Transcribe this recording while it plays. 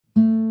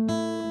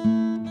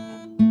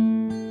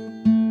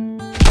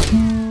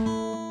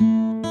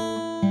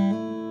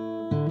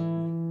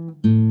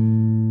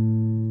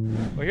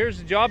here's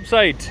the job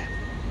site.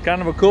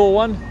 Kind of a cool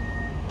one.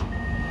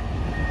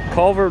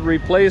 Culvert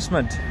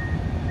replacement.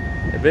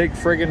 A big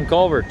friggin'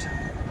 culvert.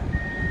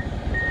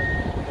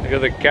 Look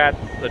at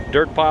the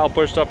dirt pile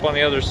pushed up on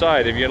the other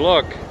side. If you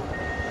look,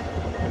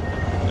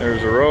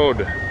 there's a road.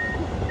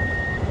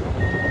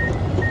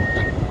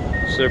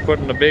 So they're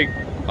putting a big,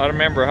 I don't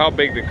remember how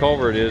big the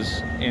culvert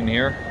is in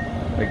here.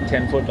 Like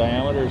 10-foot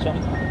diameter or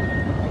something?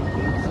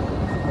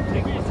 I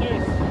think he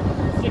says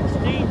 16,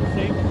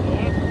 same as the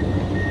last one.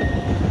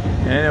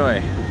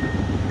 Anyway,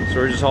 so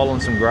we're just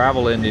hauling some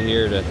gravel into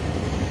here to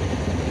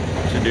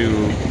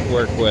do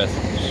work with.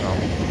 So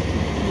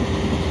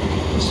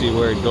let's see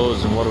where it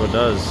goes and what it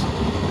does.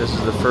 This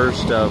is the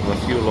first of a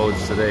few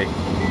loads today.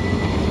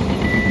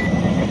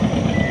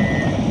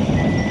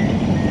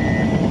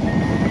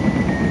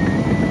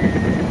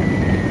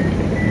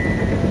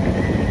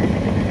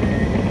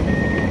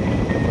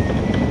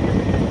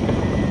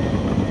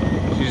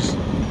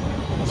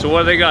 So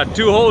what, they got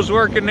 2 hoes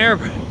working there?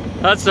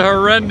 That's a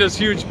horrendous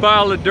huge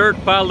pile of dirt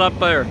piled up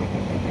there.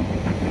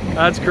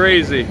 That's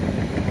crazy.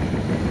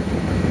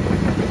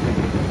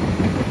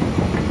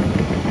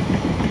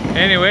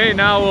 Anyway,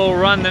 now we'll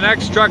run, the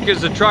next truck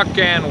is a truck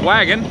and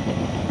wagon.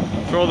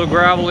 Throw the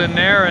gravel in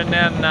there, and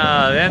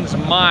then's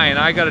mine.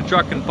 I got a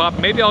truck and pop.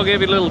 Maybe I'll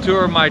give you a little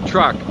tour of my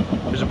truck.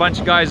 There's a bunch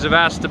of guys have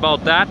asked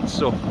about that,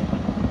 so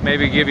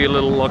maybe give you a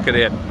little look at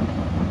it.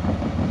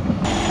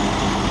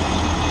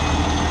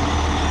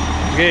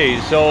 Okay,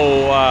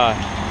 so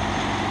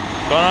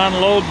gonna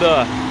unload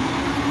the.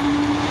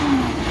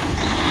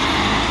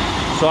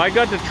 So I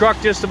got the truck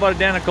just about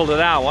identical to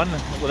that one.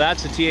 Well,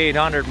 that's a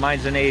T800,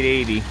 mine's an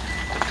 880.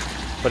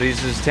 But he's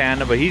his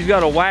tandem, but he's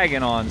got a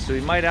wagon on, so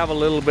he might have a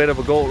little bit of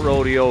a goat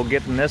rodeo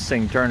getting this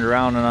thing turned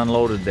around and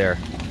unloaded there.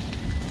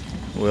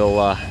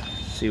 We'll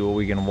see what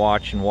we can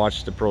watch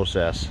the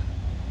process.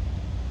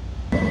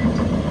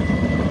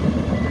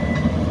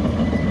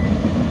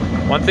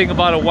 One thing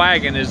about a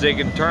wagon is they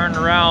can turn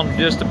around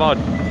just about,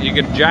 you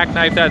can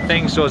jackknife that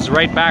thing so it's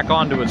right back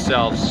onto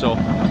itself. So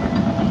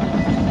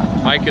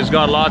Mike has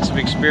got lots of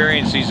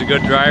experience, he's a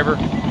good driver.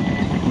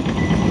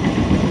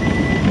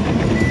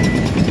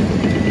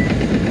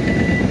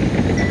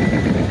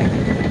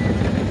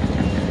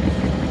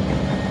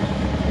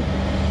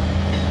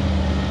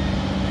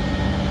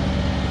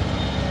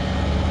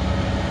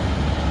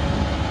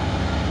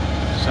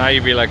 Now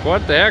you'd be like,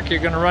 what the heck, you're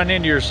gonna run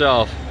into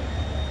yourself.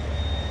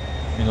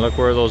 And look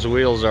where those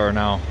wheels are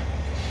now.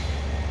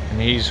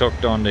 And he's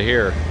hooked onto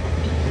here.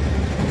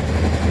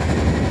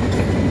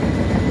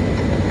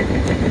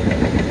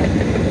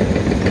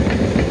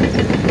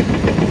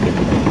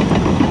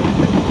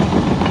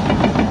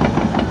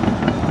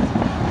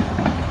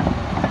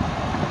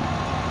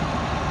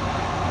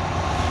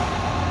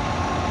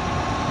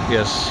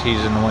 Yes,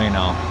 he's in the way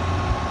now.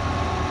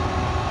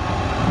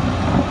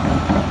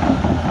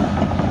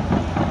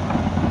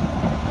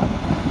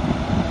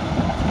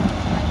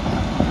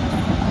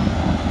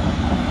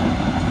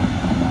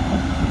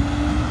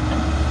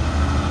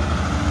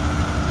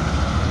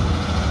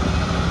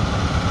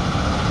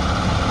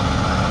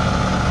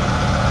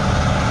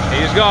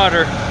 He's got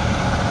her.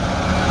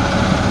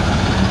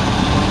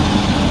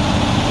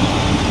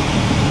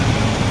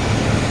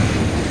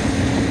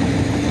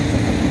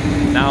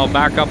 Now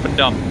back up and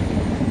dump.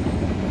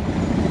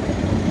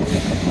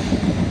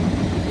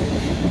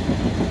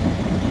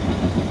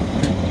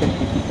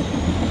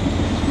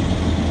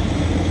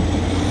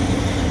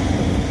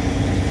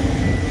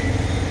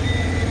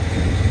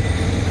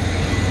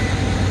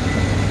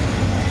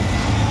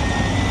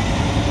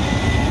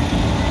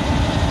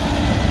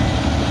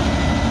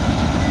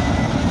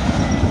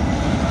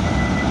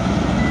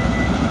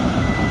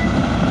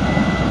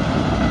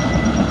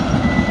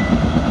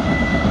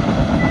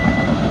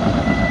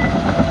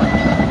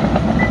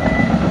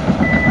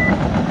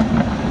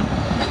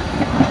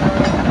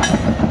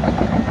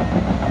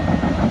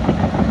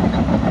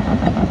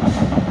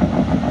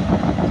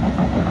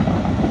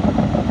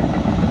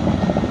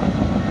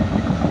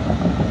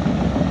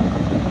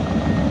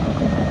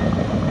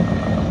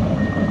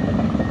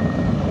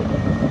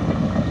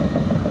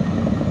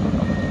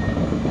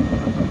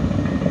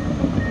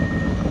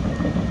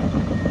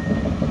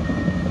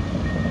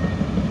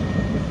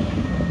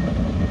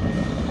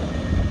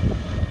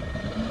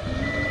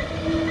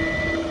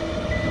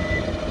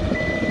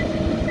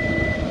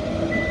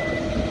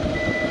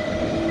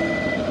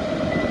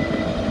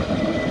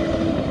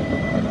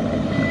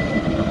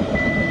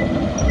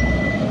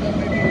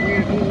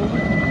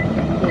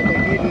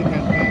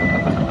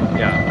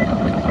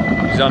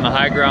 On the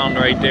high ground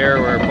right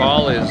there where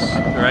Paul is,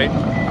 right?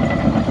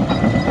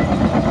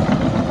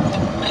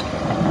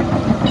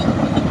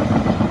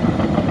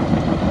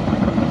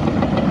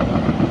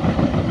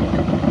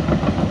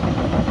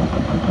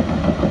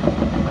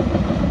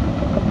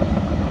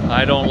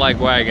 I don't like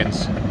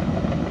wagons.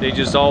 They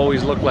just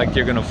always look like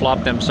you're gonna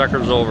flop them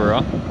suckers over,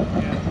 huh?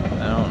 Yeah.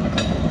 I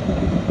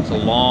don't. It's a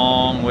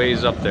long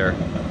ways up there.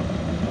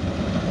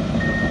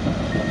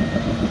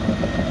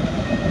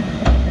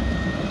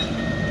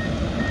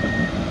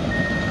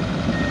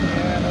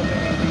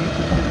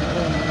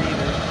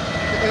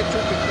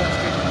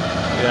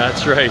 Yeah,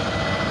 that's right. Oh,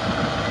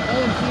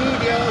 and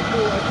food, yeah, I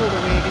pulled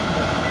a wagon.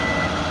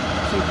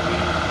 Super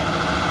wagon.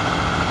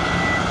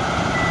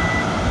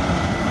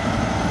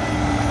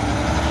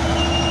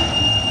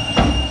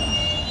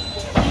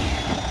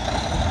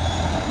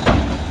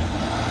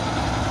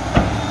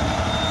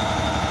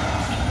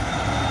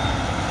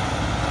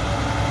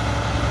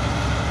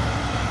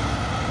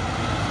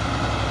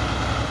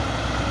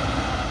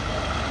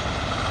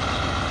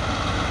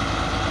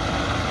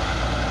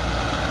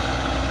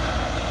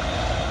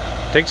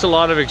 Takes a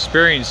lot of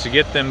experience to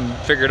get them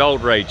figured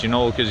out right, you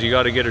know, because you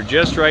got to get her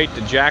just right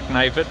to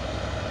jackknife it.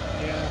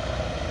 Yeah.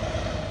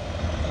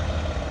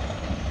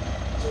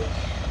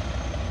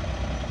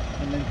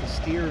 And then to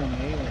steer them,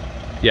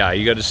 eh? Yeah,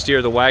 you got to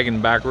steer the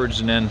wagon backwards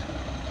and then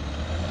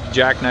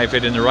jackknife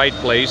it in the right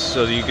place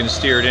so that you can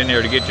steer it in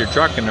there to get your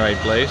truck in the right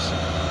place.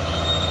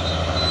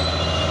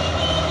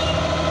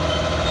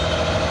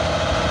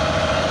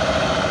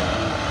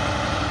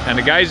 And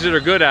the guys that are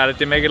good at it,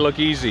 they make it look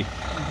easy.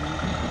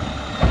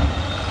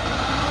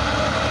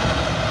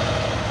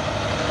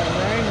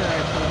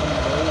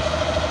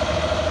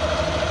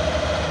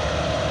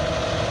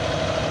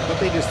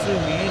 They just threw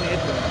me in it.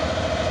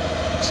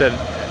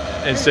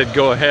 Said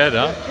go ahead,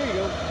 huh? Yeah, here you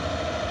go. Oh,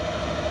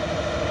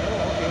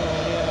 okay,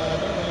 well, yeah, I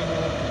don't really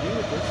know what to do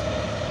with this.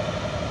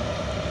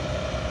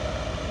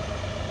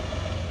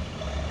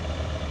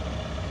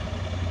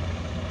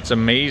 It's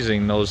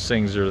amazing those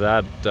things are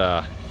that,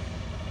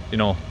 you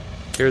know,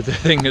 here the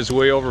thing is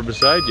way over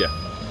beside you.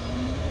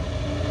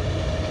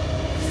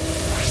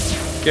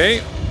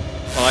 Okay,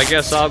 well I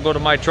guess I'll go to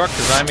my truck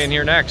because I'm in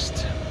here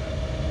next.